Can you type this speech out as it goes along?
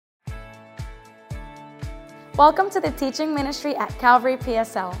Welcome to the teaching ministry at Calvary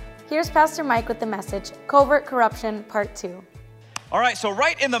PSL. Here's Pastor Mike with the message, Covert Corruption, Part 2. All right, so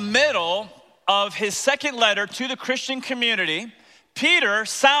right in the middle of his second letter to the Christian community, Peter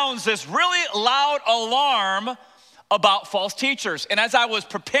sounds this really loud alarm about false teachers. And as I was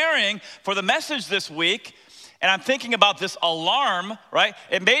preparing for the message this week, and I'm thinking about this alarm, right,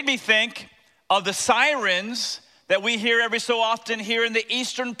 it made me think of the sirens that we hear every so often here in the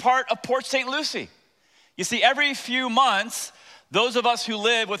eastern part of Port St. Lucie. You see, every few months, those of us who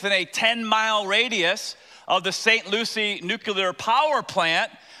live within a 10-mile radius of the St. Lucie nuclear power plant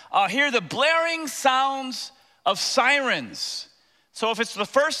hear the blaring sounds of sirens. So if it's the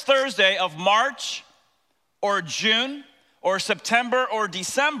first Thursday of March or June or September or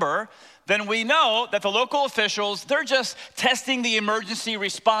December, then we know that the local officials, they're just testing the emergency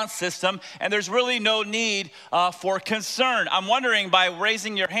response system, and there's really no need for concern. I'm wondering, by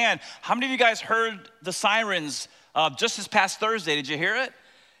raising your hand, how many of you guys heard the sirens just this past Thursday? Did you hear it?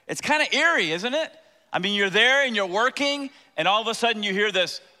 It's kind of eerie, isn't it? I mean, you're there and you're working, and all of a sudden you hear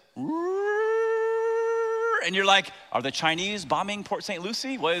this, and you're like, are the Chinese bombing Port St.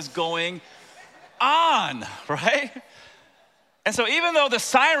 Lucie? What is going on, right? And so even though the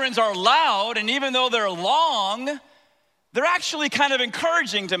sirens are loud and even though they're long, they're actually kind of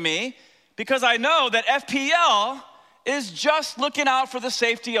encouraging to me, because I know that FPL is just looking out for the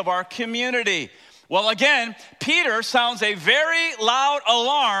safety of our community. Well, again, Peter sounds a very loud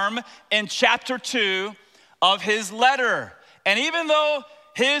alarm in chapter 2 of his letter. And even though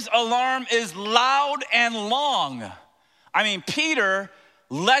his alarm is loud and long, I mean, Peter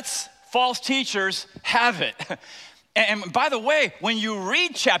lets false teachers have it. And by the way, when you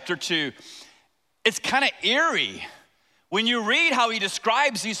read chapter 2, it's kind of eerie. When you read how he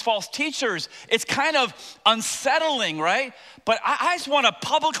describes these false teachers, it's kind of unsettling, right? But I just want to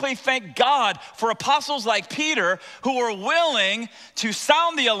publicly thank God for apostles like Peter who are willing to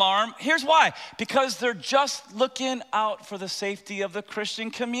sound the alarm. Here's why. Because they're just looking out for the safety of the Christian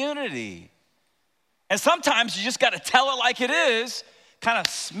community. And sometimes you just got to tell it like it is, kind of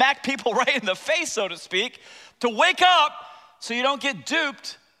smack people right in the face, so to speak, to wake up so you don't get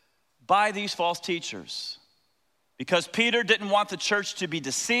duped by these false teachers. Because Peter didn't want the church to be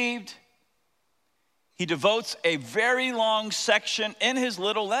deceived, he devotes a very long section in his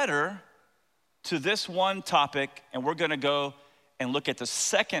little letter to this one topic, and we're gonna go and look at the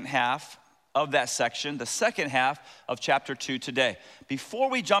second half of that section, the second half of chapter 2 today. Before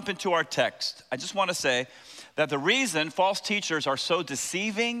we jump into our text, I just wanna say that the reason false teachers are so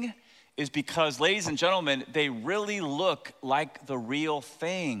deceiving is because, ladies and gentlemen, they really look like the real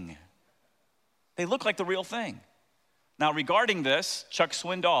thing. They look like the real thing. Now, regarding this, Chuck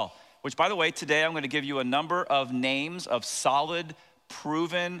Swindoll, which, by the way, today I'm going to give you a number of names of solid,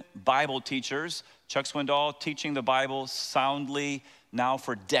 proven Bible teachers. Chuck Swindoll teaching the Bible soundly now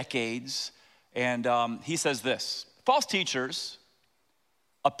for decades. And he says this: false teachers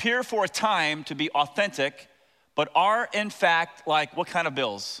appear for a time to be authentic, but are in fact like what kind of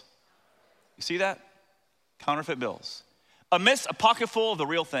bills? You see that? Counterfeit bills. Amidst a pocket full of the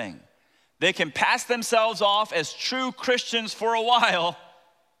real thing. They can pass themselves off as true Christians for a while,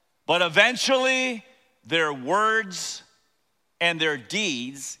 but eventually their words and their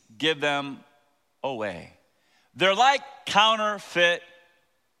deeds give them away. They're like counterfeit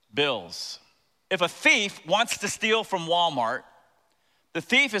bills. If a thief wants to steal from Walmart, the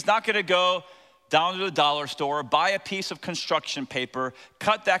thief is not going to go down to the dollar store, buy a piece of construction paper,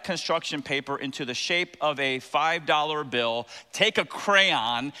 cut that construction paper into the shape of a $5 bill, take a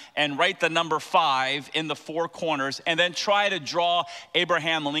crayon and write the number 5 in the 4 corners, and then try to draw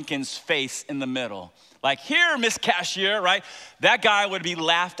Abraham Lincoln's face in the middle. Like, here, Miss Cashier, right? That guy would be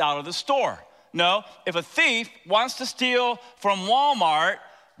laughed out of the store. No, if a thief wants to steal from Walmart,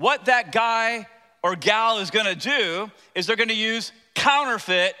 what that guy or gal is gonna do is they're gonna use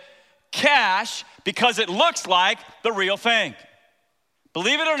counterfeit cash because it looks like the real thing.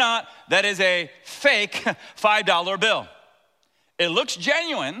 Believe it or not, that is a fake $5 bill. It looks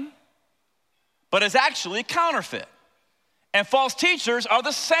genuine, but it's actually counterfeit. And false teachers are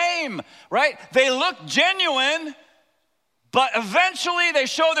the same, right? They look genuine, but eventually they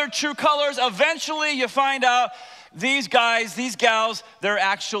show their true colors. Eventually you find out these guys, these gals, they're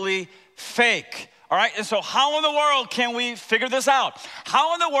actually fake. All right, and so how in the world can we figure this out?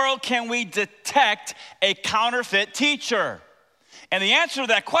 How in the world can we detect a counterfeit teacher? And the answer to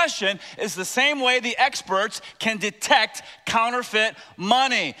that question is the same way the experts can detect counterfeit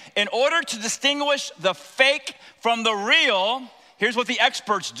money. In order to distinguish the fake from the real, here's what the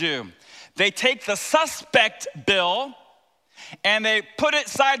experts do. They take the suspect bill and they put it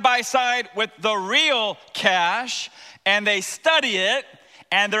side by side with the real cash, and they study it,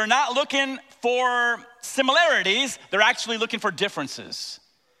 and they're not looking for similarities, they're actually looking for differences.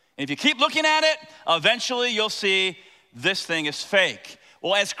 And if you keep looking at it, eventually you'll see this thing is fake.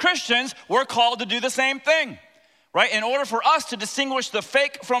 Well, as Christians, we're called to do the same thing, right? In order for us to distinguish the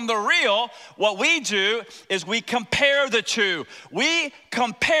fake from the real, what we do is we compare the two. We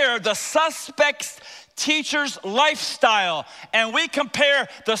compare the suspect's teacher's lifestyle, and we compare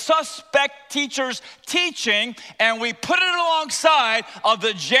the suspect teacher's teaching, and we put it alongside of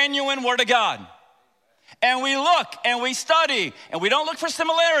the genuine Word of God. And we look and we study, and we don't look for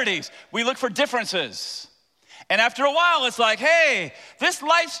similarities, we look for differences. And after a while, it's like, hey, this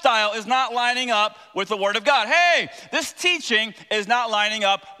lifestyle is not lining up with the Word of God. Hey, this teaching is not lining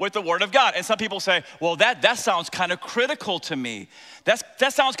up with the Word of God. And some people say, well, that sounds kind of critical to me.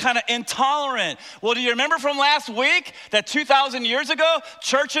 That sounds kind of intolerant. Well, do you remember from last week that 2,000 years ago,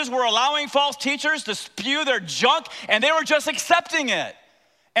 churches were allowing false teachers to spew their junk, and they were just accepting it?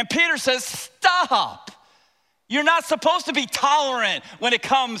 And Peter says, stop. You're not supposed to be tolerant when it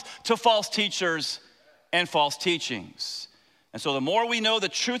comes to false teachers and false teachings. And so the more we know the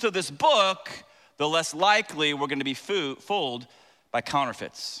truth of this book, the less likely we're going to be fooled by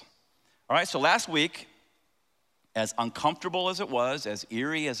counterfeits. All right, so last week, as uncomfortable as it was, as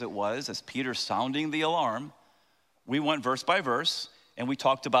eerie as it was, as Peter sounding the alarm, we went verse by verse, and we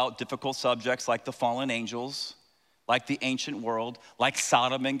talked about difficult subjects like the fallen angels, like the ancient world, like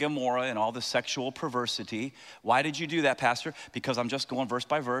Sodom and Gomorrah and all the sexual perversity. Why did you do that, Pastor? Because I'm just going verse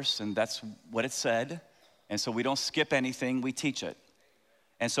by verse, and that's what it said. And so we don't skip anything, we teach it.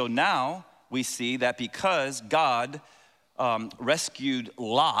 And so now we see that because God rescued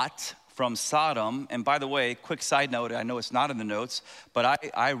Lot from Sodom, and by the way, quick side note, I know it's not in the notes,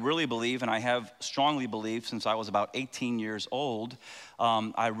 but I really believe, and I have strongly believed since I was about 18 years old,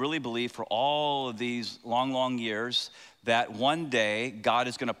 I really believe for all of these long years that one day God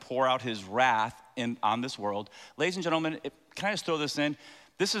is gonna pour out his wrath on this world. Ladies and gentlemen, can I just throw this in?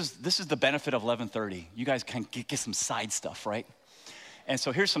 This is the benefit of 11:30. You guys can get some side stuff, right? And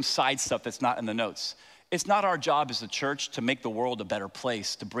so here's some side stuff that's not in the notes. It's not our job as a church to make the world a better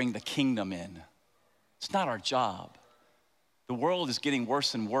place, to bring the kingdom in. It's not our job. The world is getting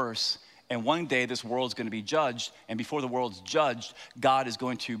worse and worse, and one day this world's gonna be judged, and before the world's judged, God is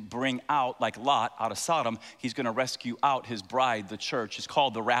going to bring out, like Lot out of Sodom, he's gonna rescue out his bride, the church. It's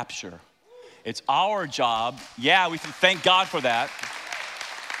called the rapture. It's our job, yeah, we can thank God for that.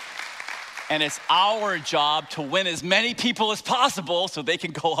 And it's our job to win as many people as possible so they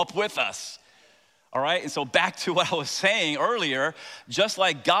can go up with us. All right, and so back to what I was saying earlier, just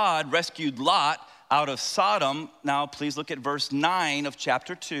like God rescued Lot out of Sodom, now please look at verse 9 of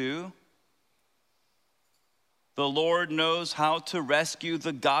chapter 2. The Lord knows how to rescue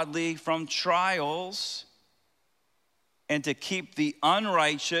the godly from trials and to keep the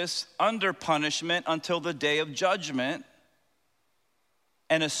unrighteous under punishment until the day of judgment,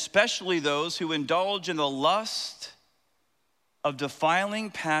 and especially those who indulge in the lust of defiling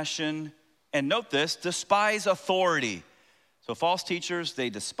passion, and note this, despise authority. So false teachers, they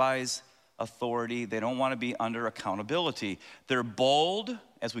despise authority. They don't want to be under accountability. They're bold,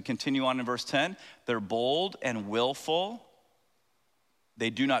 as we continue on in verse 10, they're bold and willful. They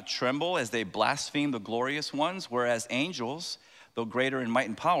do not tremble as they blaspheme the glorious ones, whereas angels, though greater in might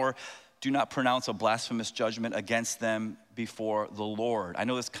and power, do not pronounce a blasphemous judgment against them before the Lord. I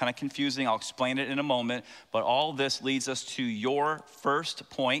know this is kind of confusing. I'll explain it in a moment, but all this leads us to your first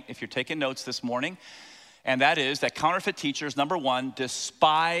point, if you're taking notes this morning, and that is that counterfeit teachers, number one,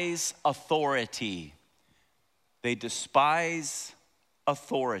 despise authority. They despise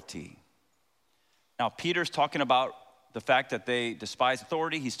authority. Now, Peter's talking about the fact that they despise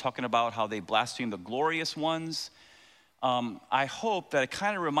authority. He's talking about how they blaspheme the glorious ones. I hope that it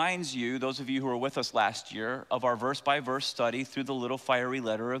kind of reminds you, those of you who were with us last year, of our verse-by-verse study through the little fiery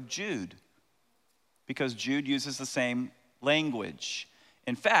letter of Jude, because Jude uses the same language.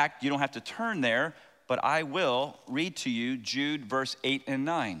 In fact, you don't have to turn there, but I will read to you Jude verse 8 and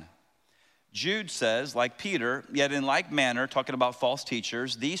 9. Jude says, like Peter, yet in like manner, talking about false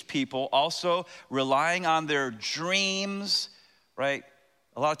teachers, these people also relying on their dreams, right?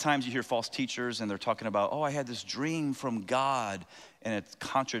 A lot of times you hear false teachers and they're talking about, oh, I had this dream from God, and it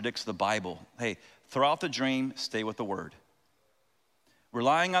contradicts the Bible. Hey, throw out the dream, stay with the word.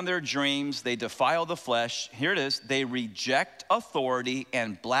 Relying on their dreams, they defile the flesh. Here it is, they reject authority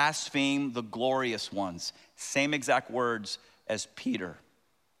and blaspheme the glorious ones. Same exact words as Peter.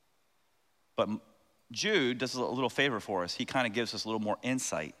 But Jude does a little favor for us. He kind of gives us a little more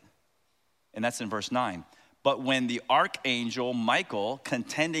insight, and that's in verse 9. But when the archangel Michael,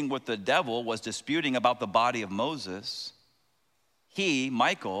 contending with the devil, was disputing about the body of Moses, he,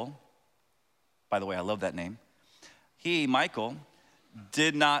 Michael, by the way, I love that name. He, Michael,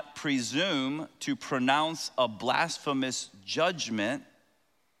 did not presume to pronounce a blasphemous judgment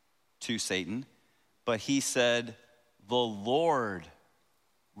to Satan, but he said, "The Lord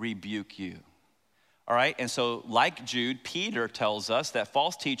rebuke you." All right, and so like Jude, Peter tells us that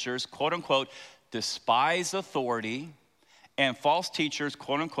false teachers, quote unquote, despise authority, and false teachers,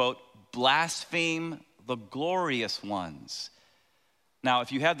 quote unquote, blaspheme the glorious ones. Now,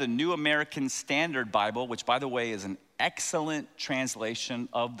 if you have the New American Standard Bible, which by the way is an excellent translation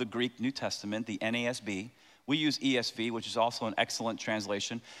of the Greek New Testament, the NASB, we use ESV, which is also an excellent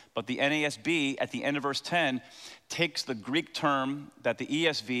translation, but the NASB at the end of verse 10 takes the Greek term that the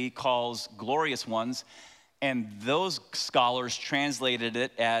ESV calls glorious ones, and those scholars translated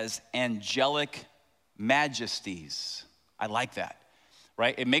it as angelic majesties. I like that,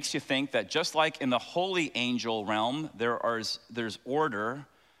 right? It makes you think that just like in the holy angel realm, there's order,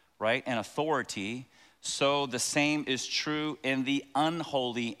 right, and authority, so the same is true in the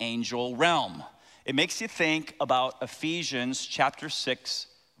unholy angel realm. It makes you think about Ephesians chapter 6,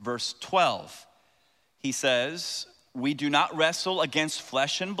 verse 12. He says, "We do not wrestle against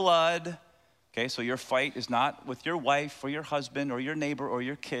flesh and blood." Okay, so your fight is not with your wife or your husband or your neighbor or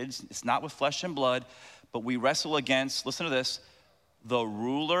your kids. It's not with flesh and blood, but we wrestle against, listen to this, the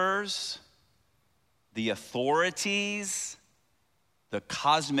rulers, the authorities, the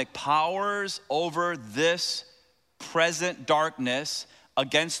cosmic powers over this present darkness,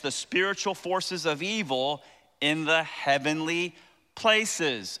 against the spiritual forces of evil in the heavenly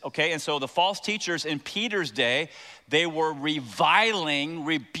places. Okay, and so the false teachers in Peter's day, they were reviling,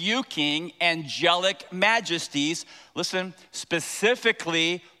 rebuking angelic majesties. Listen,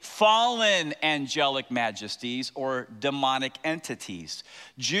 specifically fallen angelic majesties or demonic entities.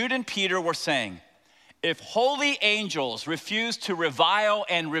 Jude and Peter were saying, if holy angels refuse to revile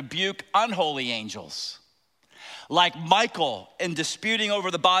and rebuke unholy angels, like Michael in disputing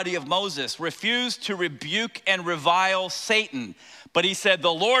over the body of Moses, refused to rebuke and revile Satan, but he said,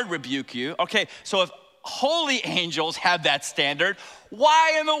 "The Lord rebuke you." Okay, so if holy angels have that standard,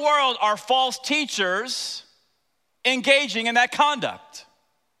 why in the world are false teachers engaging in that conduct?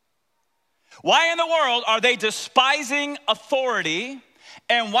 Why in the world are they despising authority?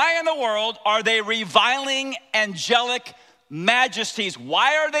 And why in the world are they reviling angelic majesties?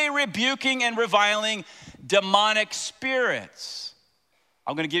 Why are they rebuking and reviling demonic spirits?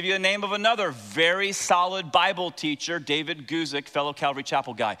 I'm going to give you the name of another very solid Bible teacher, David Guzik, fellow Calvary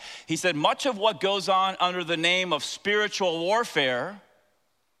Chapel guy. He said, much of what goes on under the name of spiritual warfare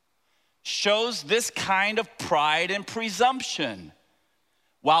shows this kind of pride and presumption.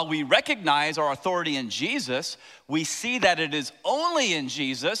 While we recognize our authority in Jesus, we see that it is only in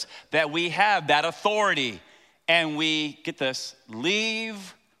Jesus that we have that authority. And we, get this,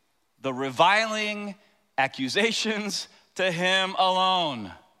 leave the reviling accusations to him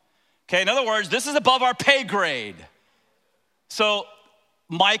alone. Okay, in other words, this is above our pay grade. So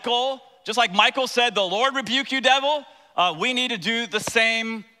Michael, just like Michael said, "The Lord rebuke you, devil," we need to do the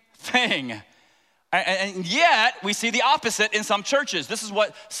same thing. And yet, we see the opposite in some churches. This is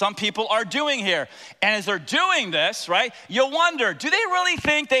what some people are doing here. And as they're doing this, right, you'll wonder, do they really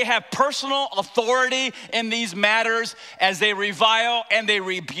think they have personal authority in these matters as they revile and they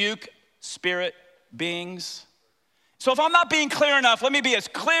rebuke spirit beings? So if I'm not being clear enough, let me be as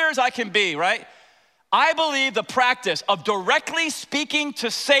clear as I can be, right? I believe the practice of directly speaking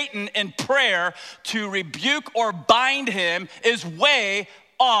to Satan in prayer to rebuke or bind him is way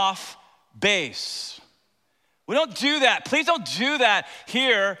off base. We don't do that. Please don't do that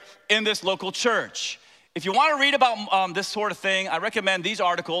here in this local church. If you want to read about this sort of thing, I recommend these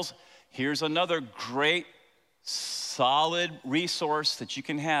articles. Here's another great, solid resource that you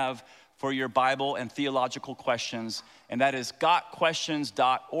can have for your Bible and theological questions, and that is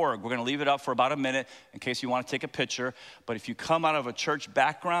gotquestions.org. We're going to leave it up for about a minute in case you want to take a picture. But if you come out of a church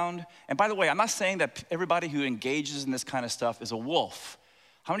background, and by the way, I'm not saying that everybody who engages in this kind of stuff is a wolf.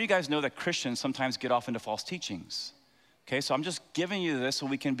 How many of you guys know that Christians sometimes get off into false teachings? Okay, so I'm just giving you this so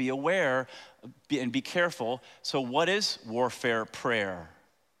we can be aware and be careful. So what is warfare prayer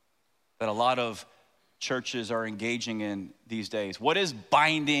that a lot of churches are engaging in these days? What is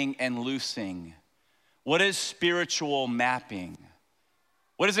binding and loosing? What is spiritual mapping?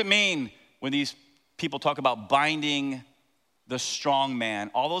 What does it mean when these people talk about binding the strong man?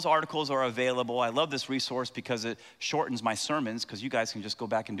 All those articles are available. I love this resource because it shortens my sermons, because you guys can just go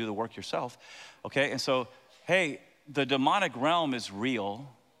back and do the work yourself. Okay, and so, hey, the demonic realm is real.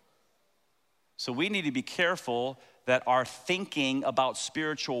 So we need to be careful that our thinking about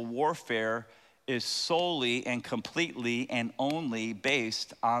spiritual warfare is solely and completely and only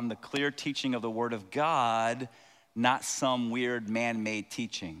based on the clear teaching of the Word of God, not some weird man-made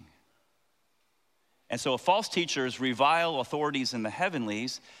teaching. And so if false teachers revile authorities in the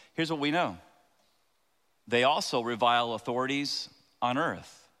heavenlies, here's what we know. They also revile authorities on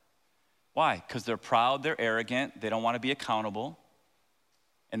earth. Why? Because they're proud, they're arrogant, they don't want to be accountable,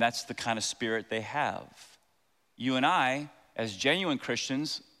 and that's the kind of spirit they have. You and I, as genuine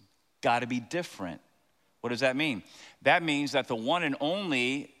Christians, got to be different. What does that mean? That means that the one and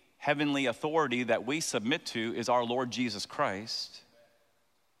only heavenly authority that we submit to is our Lord Jesus Christ.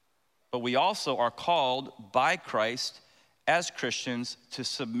 But we also are called by Christ as Christians to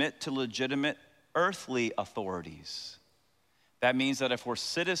submit to legitimate earthly authorities. That means that if we're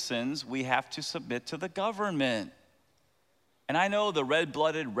citizens, we have to submit to the government. And I know the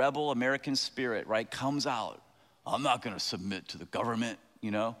red-blooded rebel American spirit, right, comes out. I'm not going to submit to the government,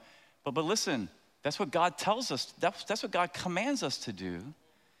 you know. But listen, that's what God tells us. That's what God commands us to do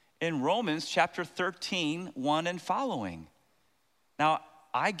in Romans chapter 13, 1 and following. Now,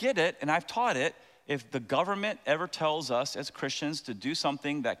 I get it, and I've taught it. If the government ever tells us as Christians to do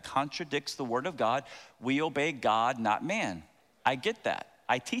something that contradicts the Word of God, we obey God, not man. I get that.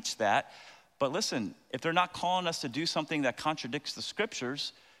 I teach that. But listen, if they're not calling us to do something that contradicts the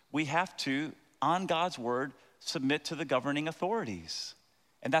Scriptures, we have to, on God's Word, submit to the governing authorities.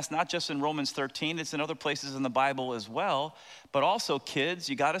 And that's not just in Romans 13, it's in other places in the Bible as well. But also, kids,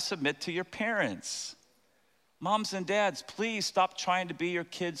 you got to submit to your parents. Moms and dads, please stop trying to be your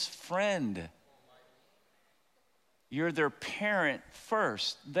kid's friend. You're their parent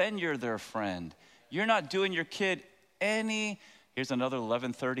first, then you're their friend. You're not doing your kid here's another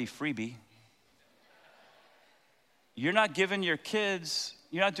 11:30 freebie. You're not doing your kids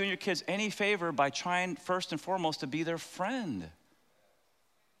any favor by trying first and foremost to be their friend.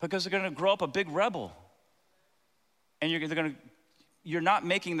 Because they're gonna grow up a big rebel. And you're not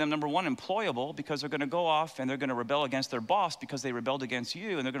making them, number one, employable, because they're gonna go off and they're gonna rebel against their boss because they rebelled against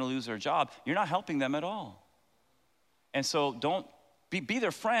you and they're gonna lose their job. You're not helping them at all. And so don't be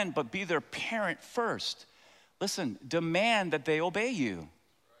their friend, but be their parent first. Listen, demand that they obey you.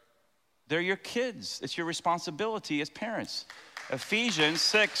 They're your kids. It's your responsibility as parents. Ephesians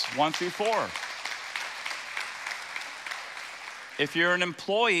 6, 1 through 4. If you're an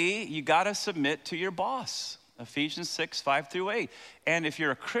employee, you gotta submit to your boss. Ephesians 6, 5 through 8. And if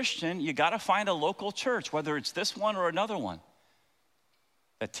you're a Christian, you gotta find a local church, whether it's this one or another one,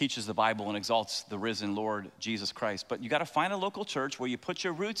 that teaches the Bible and exalts the risen Lord Jesus Christ. But you gotta find a local church where you put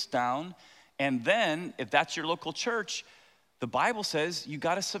your roots down, and then, if that's your local church, the Bible says you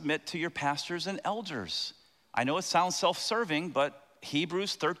gotta submit to your pastors and elders. I know it sounds self-serving, but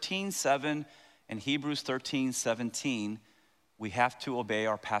Hebrews 13:7 and Hebrews 13:17, we have to obey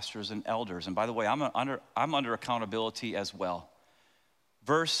our pastors and elders. And by the way, I'm under accountability as well.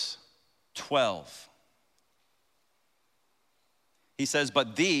 Verse 12. He says,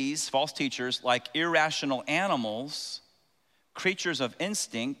 but these false teachers, like irrational animals, creatures of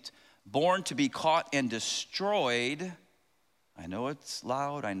instinct, born to be caught and destroyed. I know it's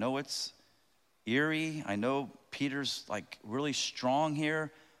loud, I know it's eerie, I know Peter's like really strong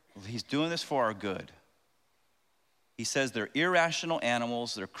here. He's doing this for our good. He says they're irrational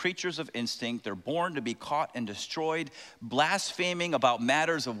animals, they're creatures of instinct, they're born to be caught and destroyed, blaspheming about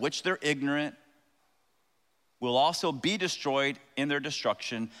matters of which they're ignorant, will also be destroyed in their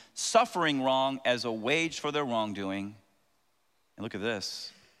destruction, suffering wrong as a wage for their wrongdoing. And look at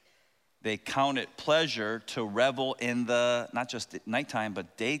this. They count it pleasure to revel in the, not just nighttime,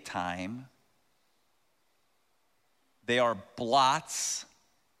 but daytime. They are blots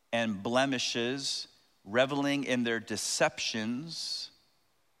and blemishes, reveling in their deceptions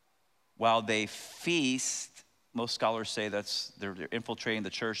while they feast. Most scholars say they're infiltrating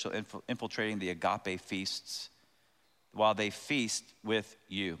the church, so infiltrating the agape feasts while they feast with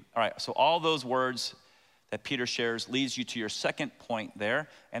you. All right, so all those words that Peter shares leads you to your second point there,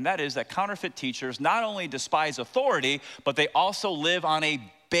 and that is that counterfeit teachers not only despise authority, but they also live on a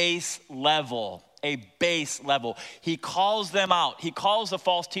base level, He calls them out. He calls the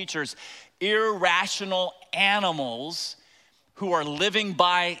false teachers irrational animals who are living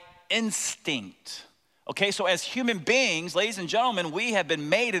by instinct. Okay, so as human beings, ladies and gentlemen, we have been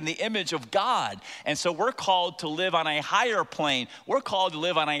made in the image of God. And so we're called to live on a higher plane. We're called to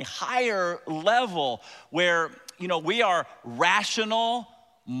live on a higher level where, we are rational,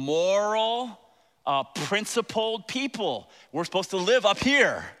 moral, principled people. We're supposed to live up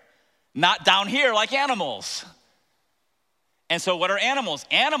here, not down here like animals. And so what are animals?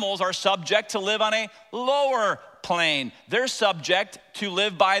 Animals are subject to live on a lower plane. They're subject to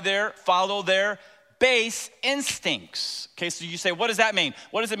live by follow their base instincts. Okay, so you say, what does that mean?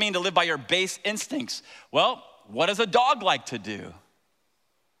 What does it mean to live by your base instincts? Well, what does a dog like to do?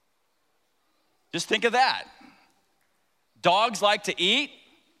 Just think of that. Dogs like to eat,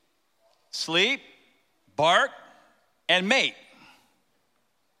 sleep, bark, and mate.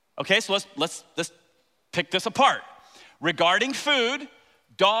 Okay, so let's pick this apart. Regarding food,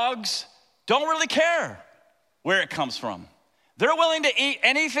 dogs don't really care where it comes from. They're willing to eat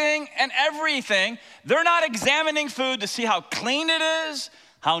anything and everything. They're not examining food to see how clean it is,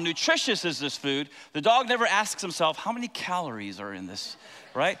 how nutritious is this food. The dog never asks himself, how many calories are in this,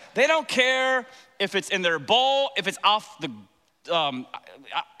 right? They don't care if it's in their bowl, if it's off the,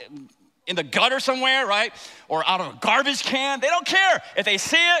 in the gutter somewhere, right? Or out of a garbage can. They don't care. If they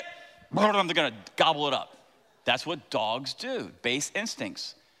see it, they're gonna gobble it up. That's what dogs do, base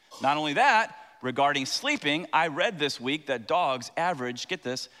instincts. Not only that, regarding sleeping, I read this week that dogs average, get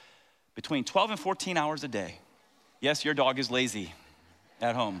this, between 12 and 14 hours a day. Yes, your dog is lazy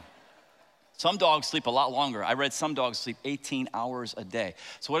at home. Some dogs sleep a lot longer. I read some dogs sleep 18 hours a day.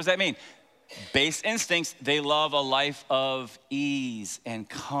 So what does that mean? Base instincts, they love a life of ease and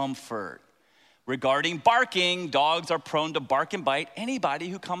comfort. Regarding barking, dogs are prone to bark and bite anybody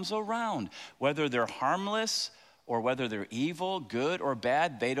who comes around. Whether they're harmless or whether they're evil, good or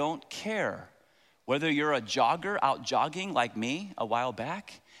bad, they don't care. Whether you're a jogger out jogging like me a while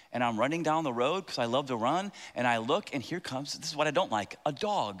back, and I'm running down the road because I love to run, and I look, and here comes, this is what I don't like, a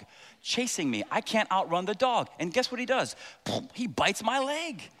dog chasing me. I can't outrun the dog. And guess what he does? He bites my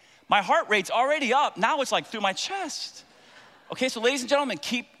leg. My heart rate's already up. Now it's like through my chest. Okay, so ladies and gentlemen,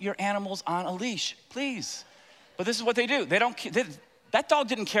 keep your animals on a leash, please. But this is what they do. That dog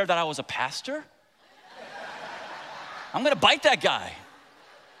didn't care that I was a pastor. I'm gonna bite that guy.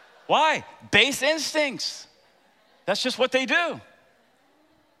 Why? Base instincts. That's just what they do.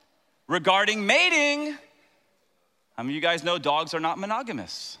 Regarding mating, how many of you guys know dogs are not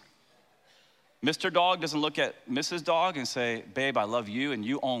monogamous? Mr. Dog doesn't look at Mrs. Dog and say, babe, I love you and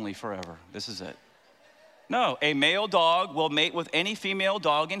you only forever. This is it. No, a male dog will mate with any female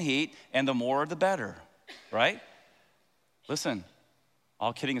dog in heat, and the more the better, right? Listen,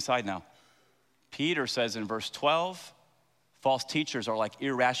 all kidding aside now. Peter says in verse 12, false teachers are like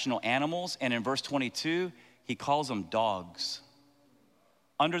irrational animals, and in verse 22, he calls them dogs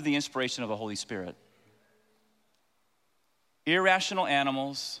under the inspiration of the Holy Spirit. Irrational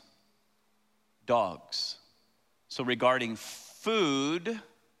animals, dogs. So regarding food,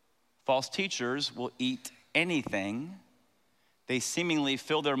 false teachers will eat anything. They seemingly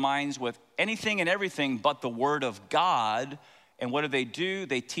fill their minds with anything and everything but the Word of God. And what do?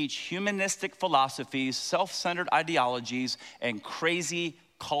 They teach humanistic philosophies, self-centered ideologies, and crazy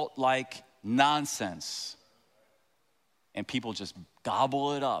cult-like nonsense. And people just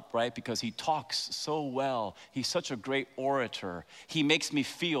gobble it up, right? Because he talks so well. He's such a great orator. He makes me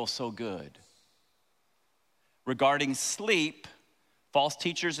feel so good. Regarding sleep, false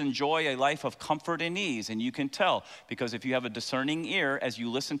teachers enjoy a life of comfort and ease, and you can tell because if you have a discerning ear as you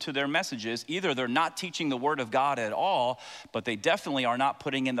listen to their messages, either they're not teaching the Word of God at all, but they definitely are not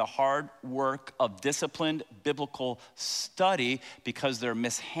putting in the hard work of disciplined biblical study because they're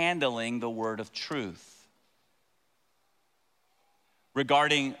mishandling the word of truth.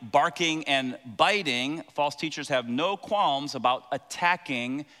 Regarding barking and biting, false teachers have no qualms about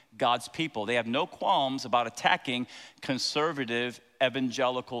attacking God's people. They have no qualms about attacking conservative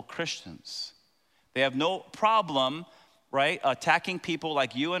evangelical Christians. They have no problem, right, attacking people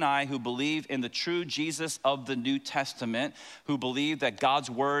like you and I who believe in the true Jesus of the New Testament, who believe that God's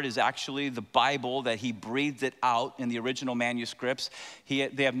word is actually the Bible, that he breathed it out in the original manuscripts.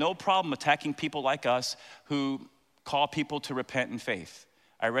 They have no problem attacking people like us who call people to repent in faith.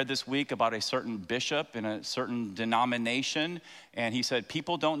 I read this week about a certain bishop in a certain denomination, and he said,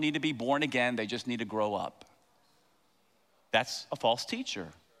 people don't need to be born again, they just need to grow up. That's a false teacher.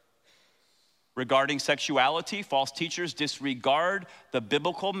 Regarding sexuality, false teachers disregard the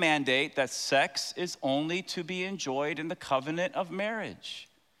biblical mandate that sex is only to be enjoyed in the covenant of marriage.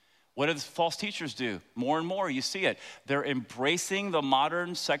 What do the false teachers do? More and more, you see it. They're embracing the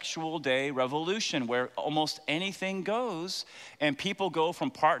modern sexual day revolution where almost anything goes and people go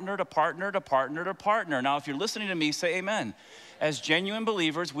from partner to partner to partner to partner. Now, if you're listening to me, say amen. As genuine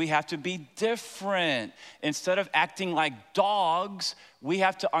believers, we have to be different. Instead of acting like dogs, we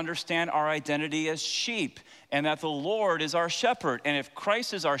have to understand our identity as sheep and that the Lord is our shepherd. And if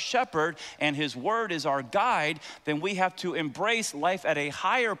Christ is our shepherd and his word is our guide, then we have to embrace life at a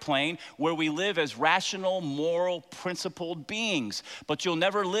higher plane where we live as rational, moral, principled beings. But you'll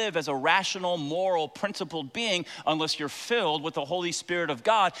never live as a rational, moral, principled being unless you're filled with the Holy Spirit of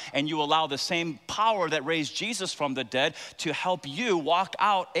God and you allow the same power that raised Jesus from the dead to help you walk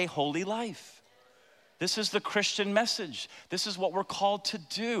out a holy life. This is the Christian message. This is what we're called to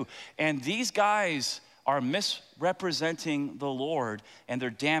do. And these guys are misrepresenting the Lord, and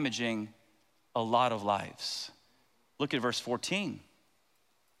they're damaging a lot of lives. Look at verse 14.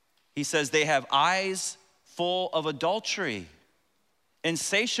 He says, they have eyes full of adultery,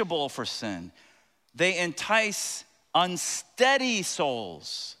 insatiable for sin. They entice unsteady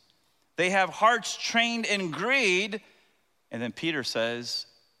souls. They have hearts trained in greed. And then Peter says,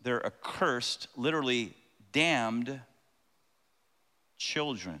 they're accursed, literally damned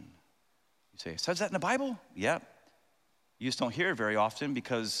children. You say, it says that in the Bible? Yep. You just don't hear it very often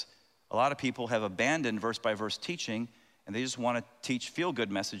because a lot of people have abandoned verse by verse teaching and they just want to teach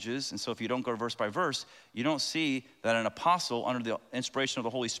feel-good messages. And so if you don't go verse by verse, you don't see that an apostle under the inspiration of the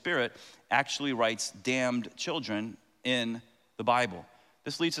Holy Spirit actually writes damned children in the Bible.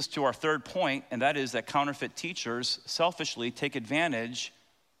 This leads us to our third point, and that is that counterfeit teachers selfishly take advantage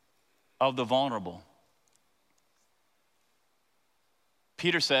of the vulnerable.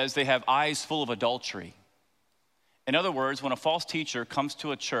 Peter says they have eyes full of adultery. In other words, when a false teacher comes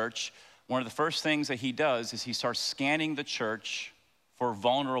to a church, one of the first things that he does is he starts scanning the church for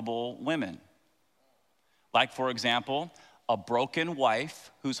vulnerable women. Like, for example, a broken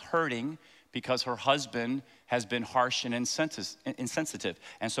wife who's hurting because her husband has been harsh and insensitive.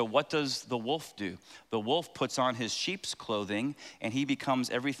 And so what does the wolf do? The wolf puts on his sheep's clothing and he becomes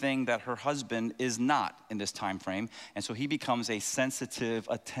everything that her husband is not in this time frame. And so he becomes a sensitive,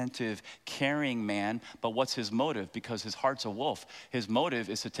 attentive, caring man. But what's his motive? Because his heart's a wolf. His motive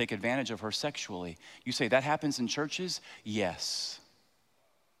is to take advantage of her sexually. You say that happens in churches? Yes.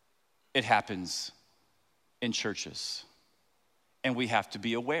 It happens in churches. And we have to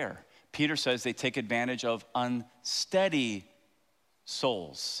be aware. Peter says they take advantage of unsteady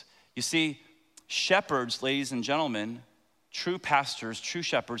souls. You see, shepherds, ladies and gentlemen, true pastors, true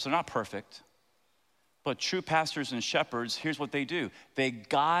shepherds, they're not perfect, but true pastors and shepherds, here's what they do. They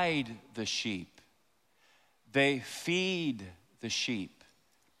guide the sheep. They feed the sheep.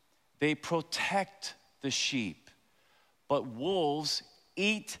 They protect the sheep. But wolves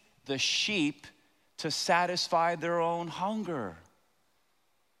eat the sheep to satisfy their own hunger.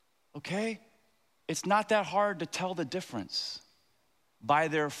 Okay? It's not that hard to tell the difference. By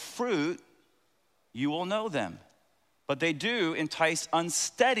their fruit, you will know them. But they do entice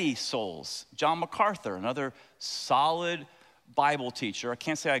unsteady souls. John MacArthur, another solid Bible teacher. I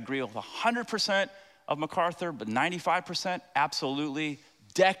can't say I agree with 100% of MacArthur, but 95%, absolutely.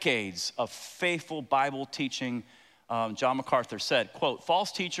 Decades of faithful Bible teaching. John MacArthur said, quote,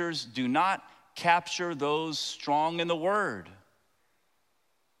 false teachers do not capture those strong in the word,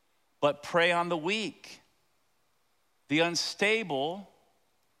 but prey on the weak, the unstable,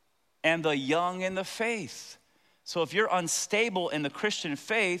 and the young in the faith. So if you're unstable in the Christian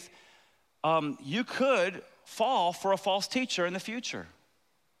faith, you could fall for a false teacher in the future.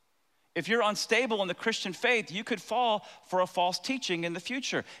 If you're unstable in the Christian faith, you could fall for a false teaching in the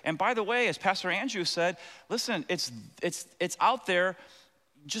future. And by the way, as Pastor Andrew said, listen, it's out there.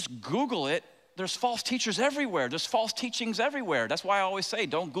 Just Google it. There's false teachers everywhere. There's false teachings everywhere. That's why I always say,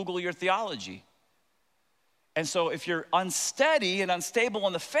 don't Google your theology. And so if you're unsteady and unstable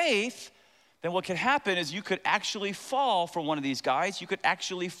in the faith, then what could happen is you could actually fall for one of these guys. You could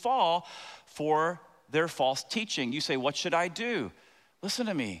actually fall for their false teaching. You say, what should I do? Listen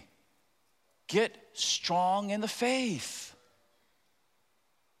to me. Get strong in the faith.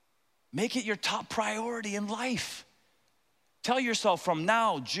 Make it your top priority in life. Tell yourself from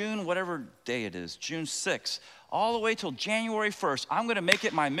now, June, whatever day it is, June 6th, all the way till January 1st, I'm gonna make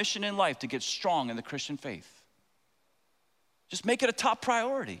it my mission in life to get strong in the Christian faith. Just make it a top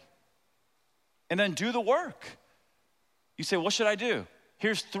priority. And then do the work. You say, what should I do?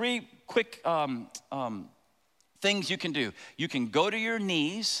 Here's 3 quick things you can do. You can go to your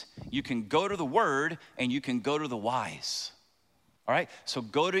knees, you can go to the word, and you can go to the wise. All right, so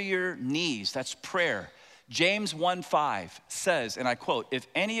go to your knees, that's prayer. James 1:5 says, and I quote, if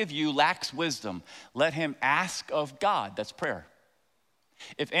any of you lacks wisdom, let him ask of God. That's prayer.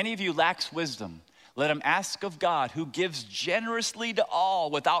 If any of you lacks wisdom, Let him ask of God, who gives generously to all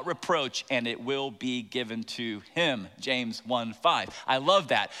without reproach, and it will be given to him. James 1:5. I love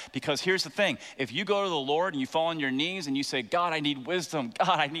that, because here's the thing. If you go to the Lord and you fall on your knees and you say, God, I need wisdom.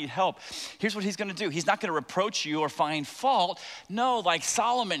 God, I need help. Here's what he's gonna do. He's not gonna reproach you or find fault. No, like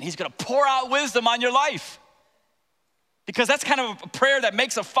Solomon, he's gonna pour out wisdom on your life. Because that's kind of a prayer that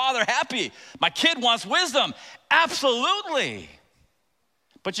makes a father happy. My kid wants wisdom. Absolutely.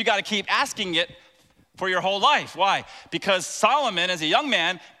 But you gotta keep asking it for your whole life. Why? Because Solomon, as a young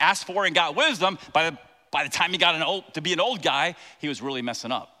man, asked for and got wisdom. By the time he got to be an old guy, he was really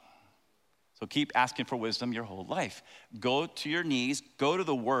messing up. So keep asking for wisdom your whole life. Go to your knees, go to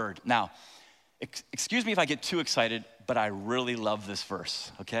the word. Now, excuse me if I get too excited, but I really love this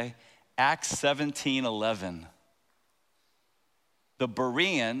verse, okay? Acts 17:11. The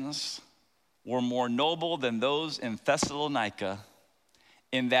Bereans were more noble than those in Thessalonica,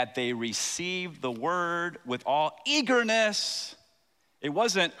 in that they received the word with all eagerness. It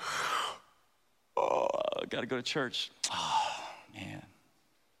wasn't, oh, I gotta go to church. Oh, man.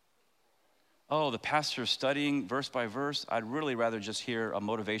 Oh, the pastor's studying verse by verse. I'd really rather just hear a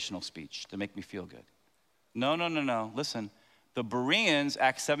motivational speech to make me feel good. No. Listen, the Bereans,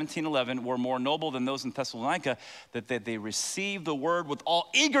 Acts 17:11, were more noble than those in Thessalonica, that they received the word with all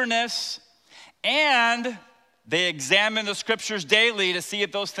eagerness, and they examined the scriptures daily to see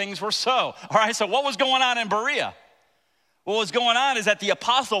if those things were so. All right, so what was going on in Berea? What was going on is that the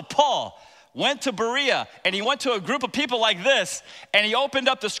Apostle Paul went to Berea, and he went to a group of people like this, and he opened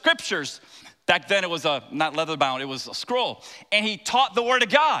up the scriptures. Back then it was not leather bound, it was a scroll. And he taught the word of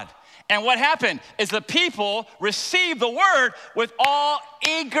God. And what happened is the people received the word with all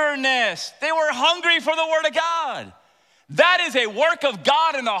eagerness. They were hungry for the word of God. That is a work of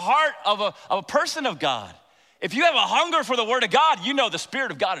God in the heart of a person of God. If you have a hunger for the word of God, you know the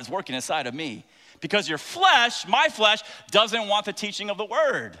Spirit of God is working inside of me. Because your flesh, my flesh, doesn't want the teaching of the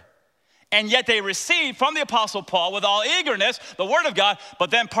word. And yet they received from the Apostle Paul with all eagerness the word of God.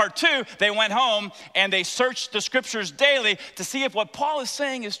 But then part 2, they went home and they searched the scriptures daily to see if what Paul is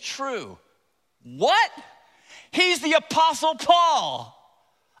saying is true. What? He's the Apostle Paul.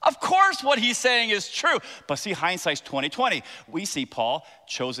 Of course what he's saying is true. But see, hindsight's 20/20. We see Paul,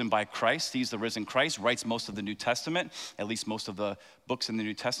 chosen by Christ. He's the risen Christ, writes most of the New Testament, at least most of the books in the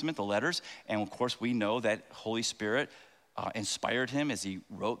New Testament, the letters. And of course we know that Holy Spirit inspired him as he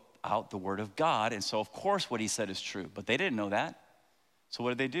wrote out the word of God. And so of course what he said is true. But they didn't know that. So what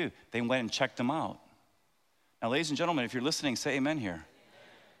did they do? They went and checked him out. Now, ladies and gentlemen, if you're listening, say amen here.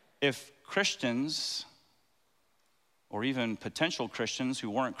 If Christians, or even potential Christians who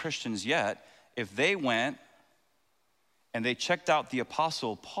weren't Christians yet, if they went and they checked out the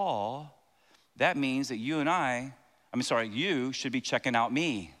Apostle Paul, that means that you should be checking out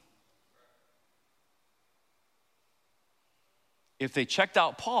me. If they checked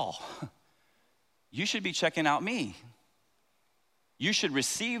out Paul, you should be checking out me. You should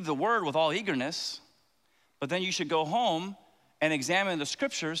receive the word with all eagerness, but then you should go home and examine the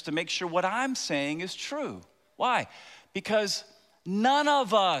scriptures to make sure what I'm saying is true. Why? Because none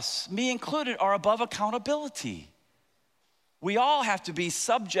of us, me included, are above accountability. We all have to be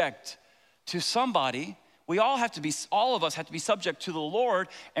subject to somebody. All of us have to be subject to the Lord,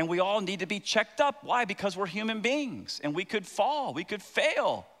 and we all need to be checked up. Why? Because we're human beings, and we could fall, we could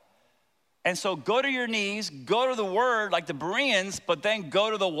fail. And so go to your knees, go to the word like the Bereans, but then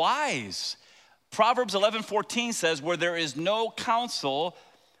go to the wise. Proverbs 11:14 says, where there is no counsel,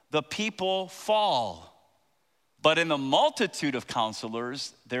 the people fall. But in the multitude of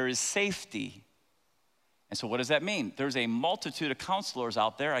counselors, there is safety. And so what does that mean? There's a multitude of counselors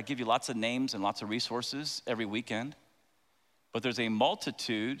out there. I give you lots of names and lots of resources every weekend. But there's a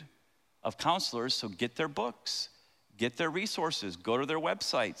multitude of counselors, so get their books, get their resources, go to their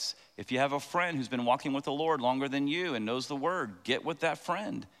websites. If you have a friend who's been walking with the Lord longer than you and knows the word, get with that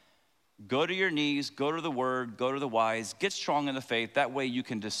friend. Go to your knees, go to the word, go to the wise, get strong in the faith. That way you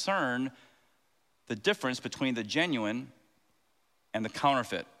can discern the difference between the genuine and the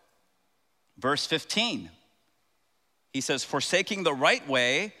counterfeit. Verse 15, he says, forsaking the right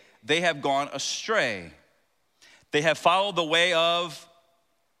way, they have gone astray. They have followed the way of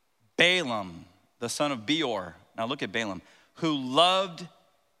Balaam, the son of Beor. Now look at Balaam, who loved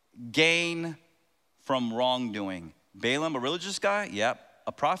gain from wrongdoing. Balaam, a religious guy? Yep.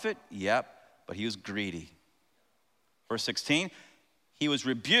 A prophet? Yep. But he was greedy. Verse 16, he was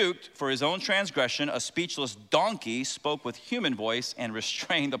rebuked for his own transgression. A speechless donkey spoke with human voice and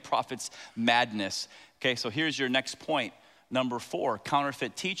restrained the prophet's madness. Okay, so here's your next point. Number 4,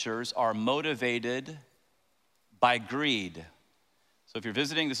 counterfeit teachers are motivated by greed. So if you're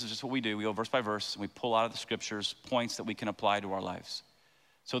visiting, this is just what we do. We go verse by verse, and we pull out of the scriptures points that we can apply to our lives.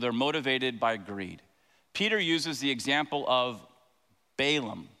 So they're motivated by greed. Peter uses the example of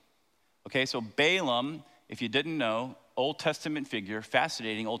Balaam. Okay, so Balaam, if you didn't know, Old Testament figure,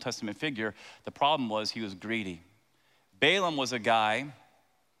 fascinating Old Testament figure. The problem was he was greedy. Balaam was a guy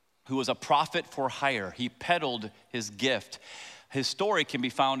who was a prophet for hire. He peddled his gift. His story can be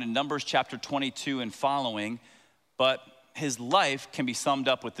found in Numbers chapter 22 and following, but his life can be summed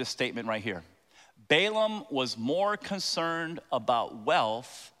up with this statement right here. Balaam was more concerned about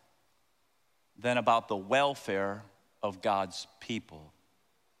wealth than about the welfare of God's people.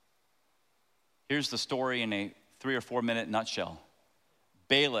 Here's the story in a 3 or 4 minute nutshell.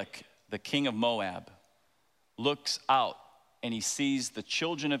 Balak, the king of Moab, looks out and he sees the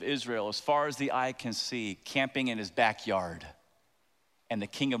children of Israel as far as the eye can see camping in his backyard. And the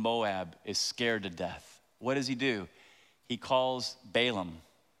king of Moab is scared to death. What does he do? He calls Balaam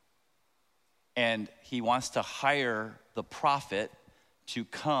and he wants to hire the prophet to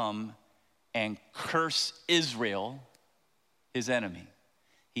come and curse Israel, his enemy.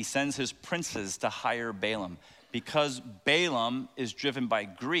 He sends his princes to hire Balaam. Because Balaam is driven by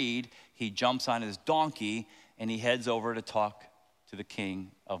greed, he jumps on his donkey and he heads over to talk to the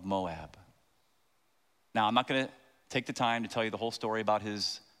king of Moab. Now, I'm not going to take the time to tell you the whole story about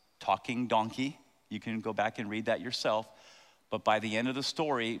his talking donkey. You can go back and read that yourself. But by the end of the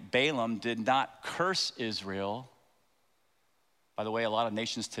story, Balaam did not curse Israel. By the way, a lot of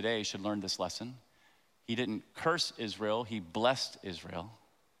nations today should learn this lesson. He didn't curse Israel, he blessed Israel.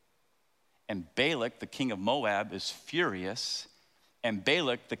 And Balak, the king of Moab, is furious. And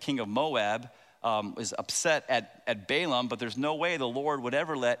Balak, the king of Moab, is upset at Balaam, but there's no way the Lord would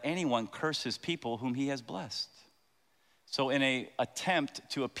ever let anyone curse his people whom he has blessed. So in an attempt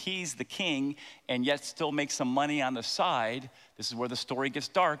to appease the king and yet still make some money on the side, this is where the story gets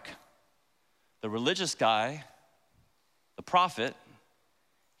dark. The religious guy, the prophet,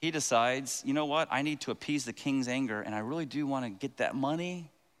 he decides, you know what, I need to appease the king's anger and I really do want to get that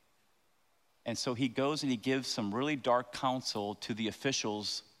money. And so he goes and he gives some really dark counsel to the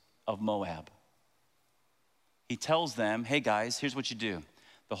officials of Moab. He tells them, hey guys, here's what you do.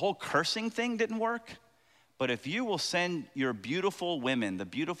 The whole cursing thing didn't work, but if you will send your beautiful women, the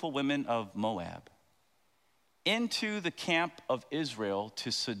beautiful women of Moab, into the camp of Israel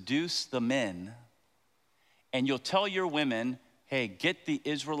to seduce the men, and you'll tell your women, hey, get the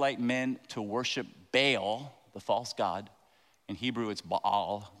Israelite men to worship Baal, the false god. In Hebrew, it's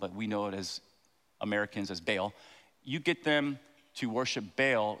Baal, but we know it as Americans as Baal. You get them to worship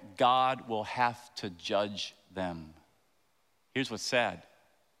Baal, God will have to judge them. Here's what's sad.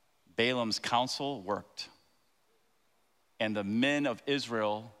 Balaam's counsel worked. And the men of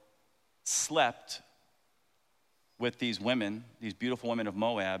Israel slept with these women, these beautiful women of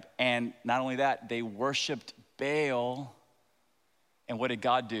Moab. And not only that, they worshiped Baal. And what did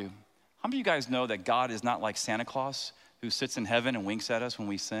God do? How many of you guys know that God is not like Santa Claus who sits in heaven and winks at us when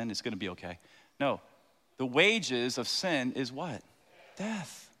we sin? It's going to be okay. No, the wages of sin is what?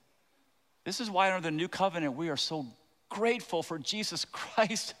 Death. This is why under the new covenant we are so grateful for Jesus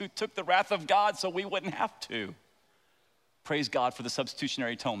Christ who took the wrath of God so we wouldn't have to. Praise God for the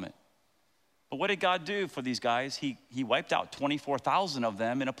substitutionary atonement. But what did God do for these guys? He wiped out 24,000 of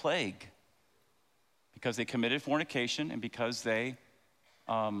them in a plague because they committed fornication and because they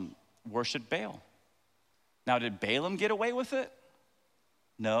worshiped Baal. Now, did Balaam get away with it?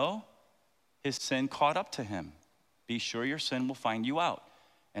 No. His sin caught up to him. Be sure your sin will find you out.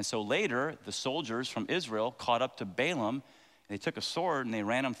 And so later, the soldiers from Israel caught up to Balaam, and they took a sword and they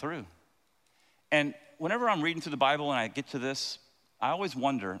ran him through. And whenever I'm reading through the Bible and I get to this, I always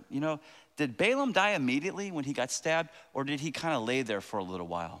wonder, did Balaam die immediately when he got stabbed, or did he kind of lay there for a little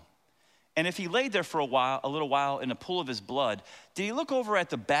while? And if he laid there for a little while in a pool of his blood, did he look over at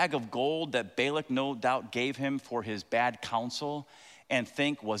the bag of gold that Balak no doubt gave him for his bad counsel and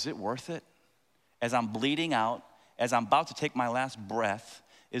think, was it worth it? As I'm bleeding out, as I'm about to take my last breath,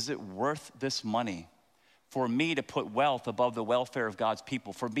 is it worth this money for me to put wealth above the welfare of God's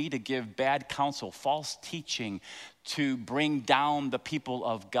people, for me to give bad counsel, false teaching to bring down the people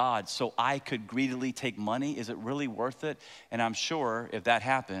of God so I could greedily take money? Is it really worth it? And I'm sure if that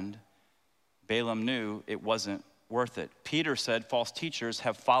happened, Balaam knew it wasn't worth it. Peter said false teachers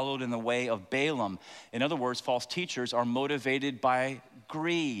have followed in the way of Balaam. In other words, false teachers are motivated by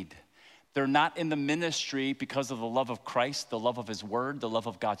greed. They're not in the ministry because of the love of Christ, the love of his word, the love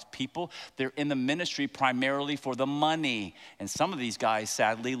of God's people. They're in the ministry primarily for the money. And some of these guys,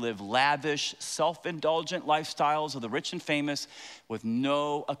 sadly, live lavish, self-indulgent lifestyles of the rich and famous with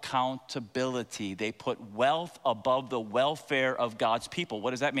no accountability. They put wealth above the welfare of God's people.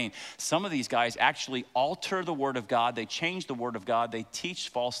 What does that mean? Some of these guys actually alter the word of God. They change the word of God. They teach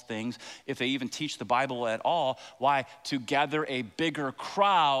false things, if they even teach the Bible at all. Why? To gather a bigger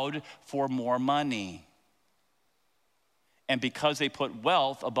crowd for more money. And because they put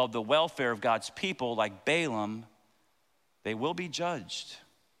wealth above the welfare of God's people, like Balaam, they will be judged.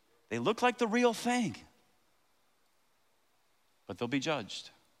 They look like the real thing, but they'll be judged.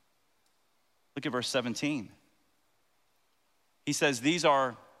 Look at verse 17. He says, these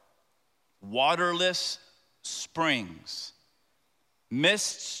are waterless springs,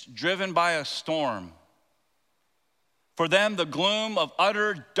 mists driven by a storm. For them, the gloom of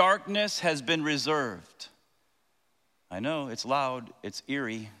utter darkness has been reserved. I know it's loud, it's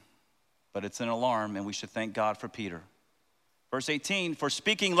eerie, but it's an alarm, and we should thank God for Peter. Verse 18, for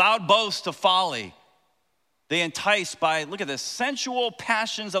speaking loud boasts of folly, they entice by, look at this, sensual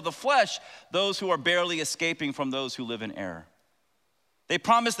passions of the flesh, those who are barely escaping from those who live in error. They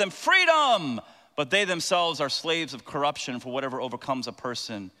promise them freedom, but they themselves are slaves of corruption, for whatever overcomes a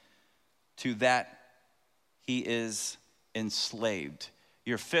person, to that he is enslaved.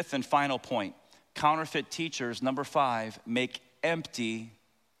 Your fifth and final point, counterfeit teachers, number 5, make empty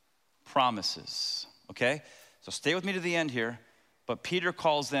promises, okay? So stay with me to the end here, but Peter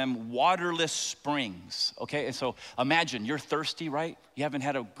calls them waterless springs, okay? And so imagine you're thirsty, right? You haven't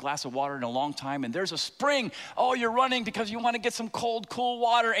had a glass of water in a long time, and there's a spring. Oh, you're running because you want to get some cold, cool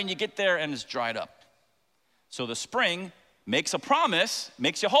water, and you get there and it's dried up. So the spring makes a promise,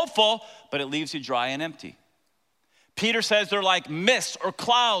 makes you hopeful, but it leaves you dry and empty. Peter says they're like mist or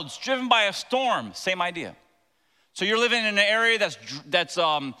clouds driven by a storm. Same idea. So you're living in an area that's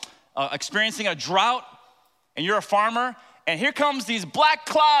experiencing a drought, and you're a farmer, and here comes these black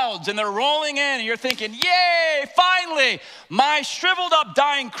clouds, and they're rolling in, and you're thinking, yay, finally, my shriveled up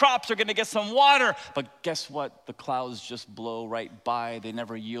dying crops are gonna get some water. But guess what? The clouds just blow right by. They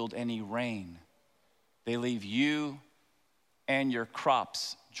never yield any rain. They leave you and your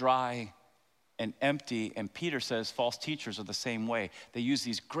crops dry and empty. And Peter says false teachers are the same way. They use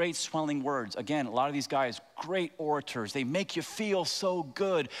these great swelling words. Again, a lot of these guys, great orators. They make you feel so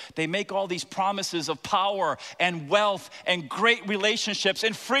good. They make all these promises of power and wealth and great relationships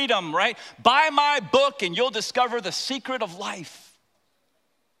and freedom, right? Buy my book and you'll discover the secret of life.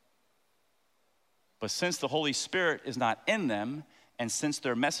 But since the Holy Spirit is not in them, and since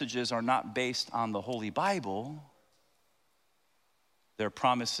their messages are not based on the Holy Bible, their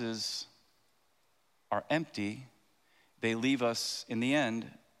promises are empty. They leave us, in the end,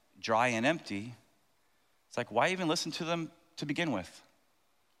 dry and empty. It's like, why even listen to them to begin with?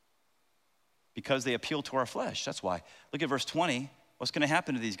 Because they appeal to our flesh, that's why. Look at verse 20. What's gonna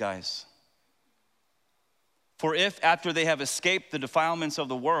happen to these guys? For if after they have escaped the defilements of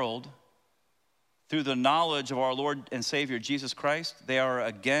the world, through the knowledge of our Lord and Savior Jesus Christ, they are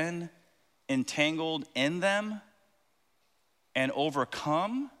again entangled in them and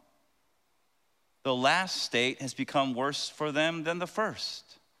overcome, the last state has become worse for them than the first.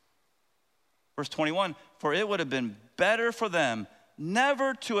 Verse 21, for it would have been better for them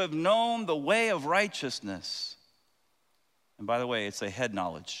never to have known the way of righteousness. And by the way, it's a head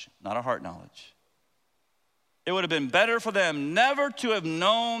knowledge, not a heart knowledge. It would have been better for them never to have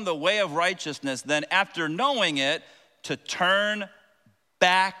known the way of righteousness than after knowing it to turn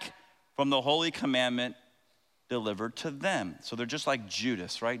back from the holy commandment delivered to them. So they're just like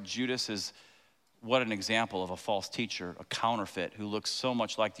Judas, right? Judas is what an example of a false teacher, a counterfeit who looks so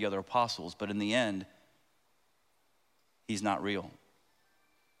much like the other apostles, but in the end, he's not real.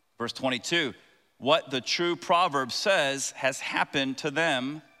 Verse 22, what the true proverb says has happened to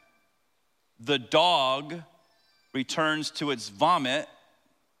them. The dog returns to its vomit,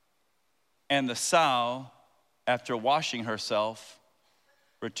 and the sow, after washing herself,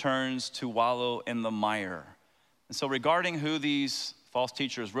 returns to wallow in the mire. And so regarding who these false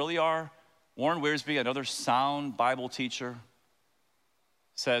teachers really are, Warren Wiersbe, another sound Bible teacher,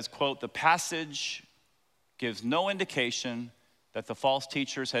 says, quote, the passage gives no indication that the false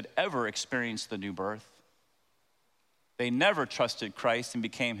teachers had ever experienced the new birth. They never trusted Christ and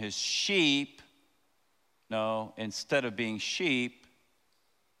became his sheep. No, instead of being sheep,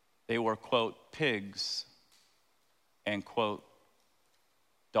 they were, quote, pigs and, quote,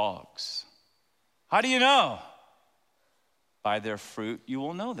 dogs. How do you know? By their fruit you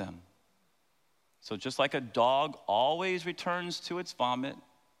will know them. So just like a dog always returns to its vomit,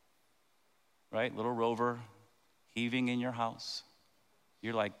 right? Little Rover heaving in your house.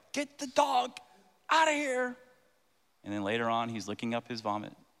 You're like, get the dog out of here. And then later on, he's licking up his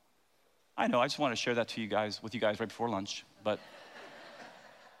vomit. I know, I just want to share that with you guys right before lunch, but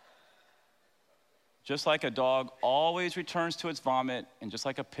just like a dog always returns to its vomit, and just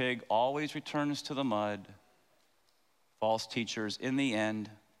like a pig always returns to the mud, false teachers in the end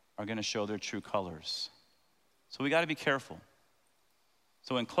are going to show their true colors. So we got to be careful.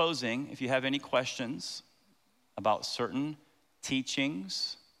 So in closing, if you have any questions about certain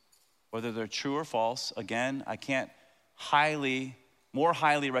teachings, whether they're true or false, again, I can't more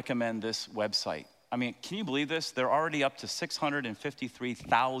highly recommend this website. I mean, can you believe this? They're already up to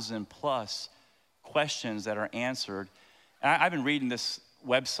 653,000 plus questions that are answered. And I've been reading this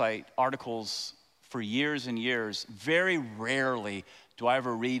website articles for years and years. Very rarely do I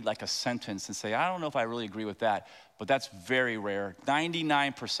ever read like a sentence and say, I don't know if I really agree with that, but that's very rare.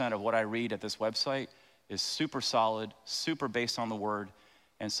 99% of what I read at this website is super solid, super based on the word.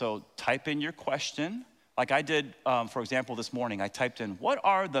 And so type in your question. Like I did, for example, this morning, I typed in, what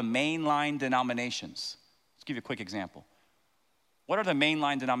are the mainline denominations? Let's give you a quick example. What are the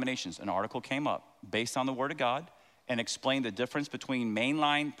mainline denominations? An article came up based on the Word of God and explained the difference between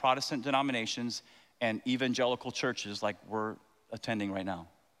mainline Protestant denominations and evangelical churches like we're attending right now.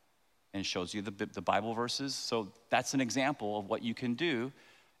 And it shows you the Bible verses. So that's an example of what you can do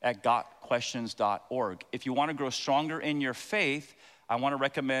at gotquestions.org. If you want to grow stronger in your faith, I want to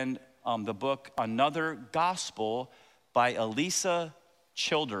recommend the book Another Gospel by Alisa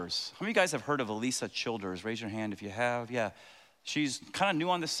Childers. How many of you guys have heard of Alisa Childers? Raise your hand if you have. Yeah. She's kind of new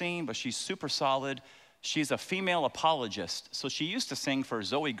on the scene, but she's super solid. She's a female apologist. So she used to sing for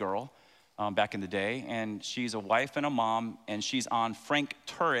Zoe Girl back in the day, and she's a wife and a mom, and she's on Frank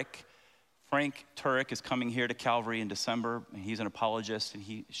Turek. Frank Turek is coming here to Calvary in December, and he's an apologist, and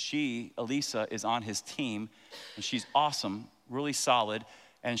Alisa, is on his team, and she's awesome, really solid.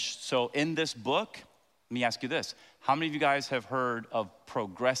 And so in this book, let me ask you this. How many of you guys have heard of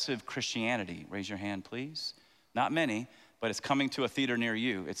progressive Christianity? Raise your hand, please. Not many, but it's coming to a theater near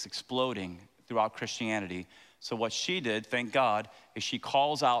you. It's exploding throughout Christianity. So what she did, thank God, is she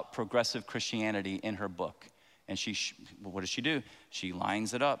calls out progressive Christianity in her book. And what does she do? She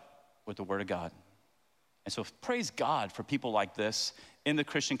lines it up with the Word of God. And so praise God for people like this in the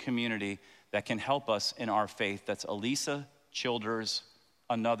Christian community that can help us in our faith. That's Alisa Childers,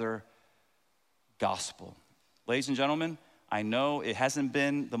 Another Gospel. Ladies and gentlemen, I know it hasn't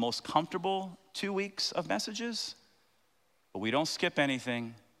been the most comfortable 2 weeks of messages, but we don't skip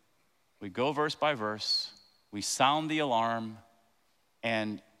anything. We go verse by verse. We sound the alarm.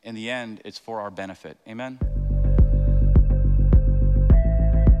 And in the end, it's for our benefit. Amen?